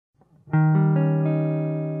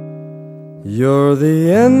You're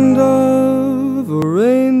the end of a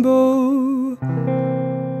rainbow,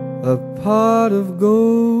 a pot of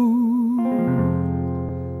gold.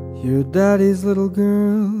 You're daddy's little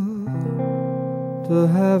girl to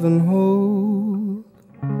have and hold.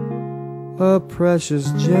 A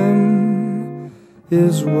precious gem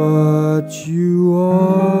is what you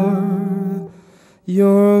are.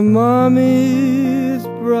 Your mommy's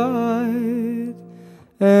bright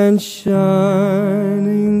and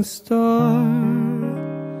shining star.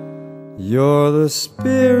 You're the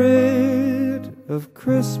spirit of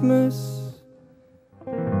Christmas,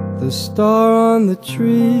 the star on the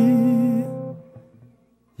tree.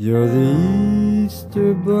 You're the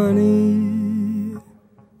Easter bunny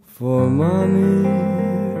for mommy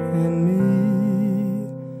and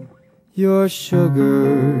me. Your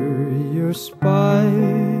sugar, your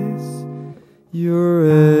spice, you're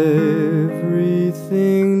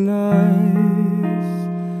everything nice,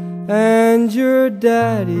 and your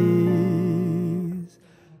daddy's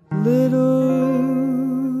little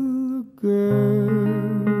girl.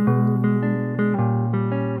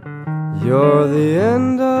 You're the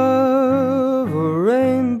end of a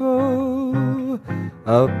rainbow,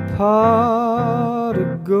 a pot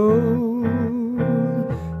of gold.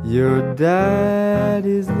 You're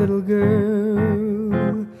daddy's little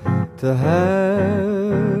girl to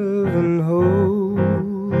have and hold.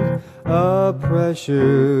 A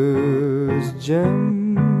precious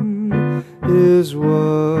gem is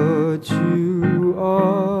what you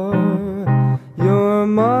are. Your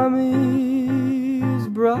mommy's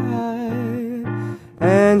bright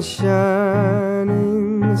and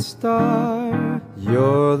shining star.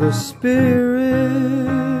 You're the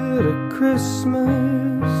spirit of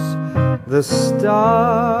Christmas, the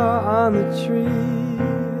star on the tree.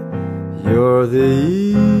 You're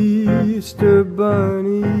the Easter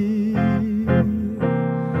bunny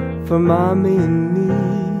for mommy and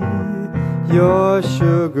me. Your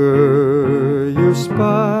sugar, your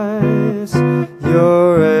spice,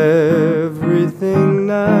 you're everything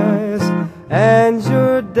nice, and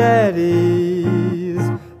your daddy's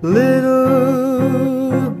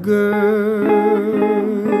little girl.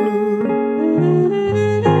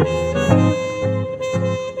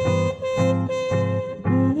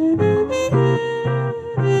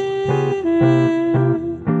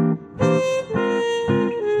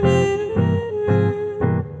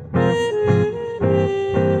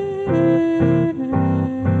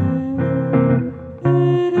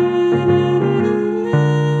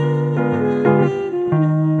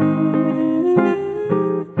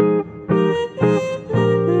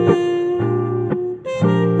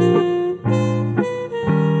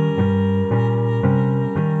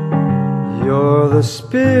 You're the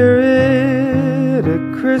spirit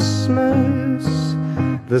of Christmas,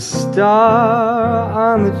 the star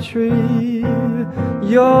on the tree.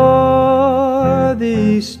 You're the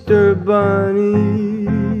Easter bunny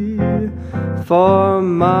for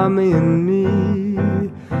mommy and me.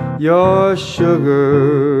 Your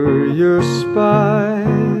sugar, your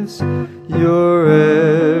spice, your